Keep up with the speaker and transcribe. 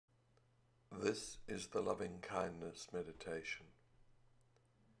This is the loving kindness meditation.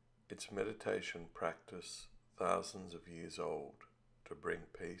 It's meditation practice thousands of years old to bring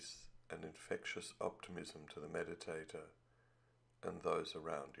peace and infectious optimism to the meditator and those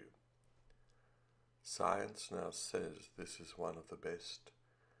around you. Science now says this is one of the best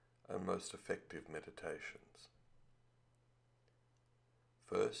and most effective meditations.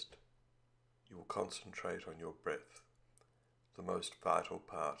 First, you will concentrate on your breath, the most vital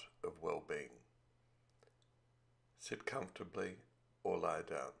part of well-being. Sit comfortably or lie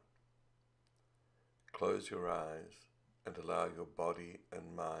down. Close your eyes and allow your body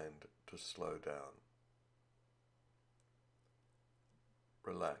and mind to slow down.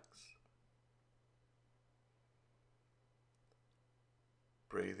 Relax.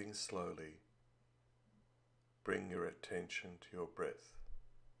 Breathing slowly, bring your attention to your breath.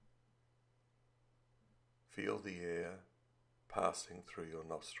 Feel the air passing through your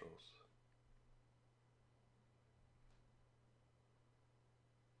nostrils.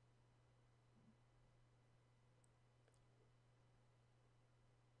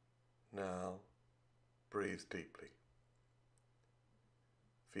 Now, breathe deeply.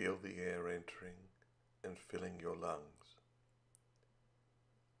 Feel the air entering and filling your lungs.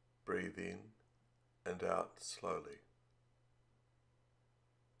 Breathe in and out slowly.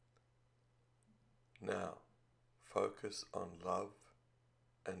 Now, focus on love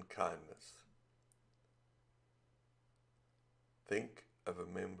and kindness. Think of a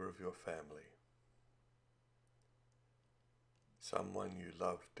member of your family, someone you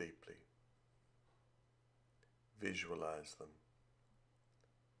love deeply. Visualize them.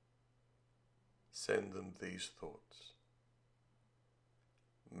 Send them these thoughts.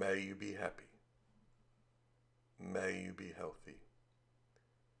 May you be happy. May you be healthy.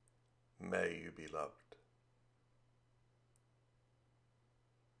 May you be loved.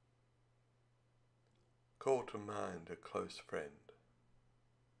 Call to mind a close friend.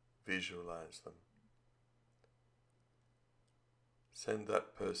 Visualize them. Send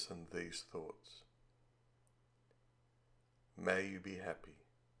that person these thoughts. May you be happy.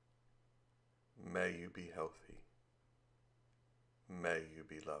 May you be healthy. May you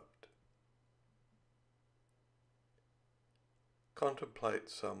be loved.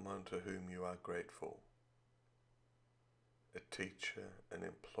 Contemplate someone to whom you are grateful. A teacher, an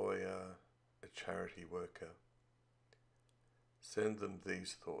employer, a charity worker. Send them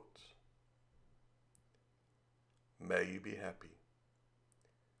these thoughts. May you be happy.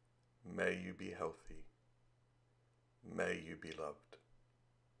 May you be healthy. May you be loved.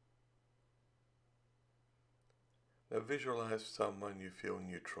 Now visualize someone you feel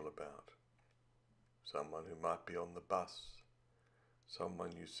neutral about. Someone who might be on the bus.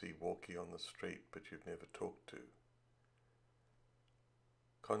 Someone you see walking on the street but you've never talked to.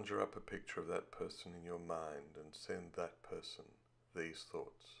 Conjure up a picture of that person in your mind and send that person these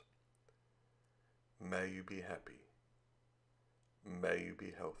thoughts. May you be happy. May you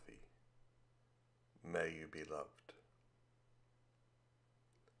be healthy. May you be loved.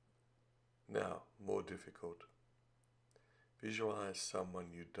 Now, more difficult. Visualize someone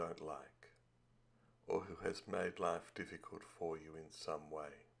you don't like, or who has made life difficult for you in some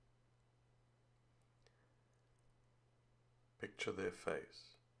way. Picture their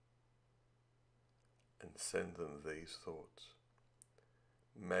face and send them these thoughts.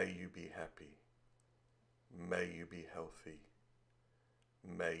 May you be happy. May you be healthy.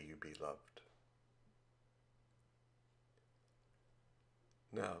 May you be loved.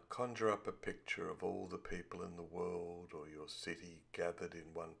 Now conjure up a picture of all the people in the world or your city gathered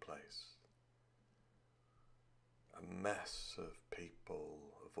in one place. A mass of people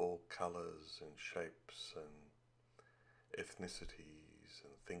of all colours and shapes and ethnicities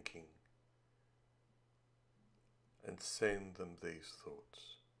and thinking. And send them these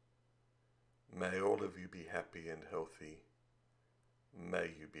thoughts. May all of you be happy and healthy.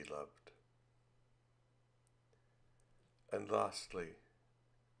 May you be loved. And lastly,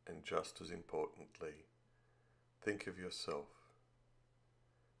 and just as importantly, think of yourself.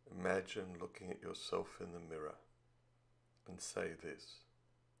 Imagine looking at yourself in the mirror and say this.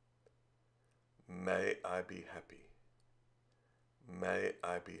 May I be happy. May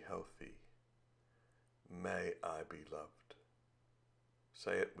I be healthy. May I be loved.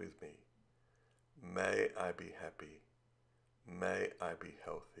 Say it with me. May I be happy. May I be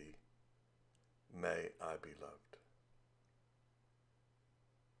healthy. May I be loved.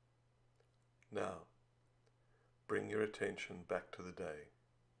 Now, bring your attention back to the day.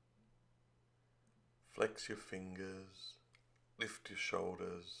 Flex your fingers, lift your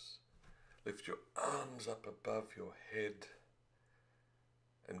shoulders, lift your arms up above your head,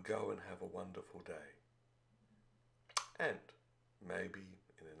 and go and have a wonderful day. And maybe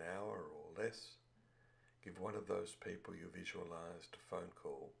in an hour or less, give one of those people you visualized a phone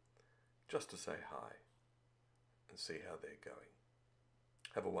call just to say hi and see how they're going.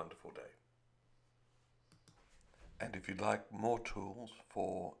 Have a wonderful day. And if you'd like more tools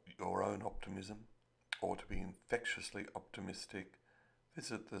for your own optimism or to be infectiously optimistic,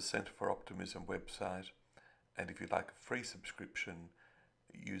 visit the Centre for Optimism website. And if you'd like a free subscription,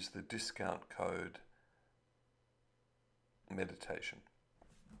 use the discount code meditation.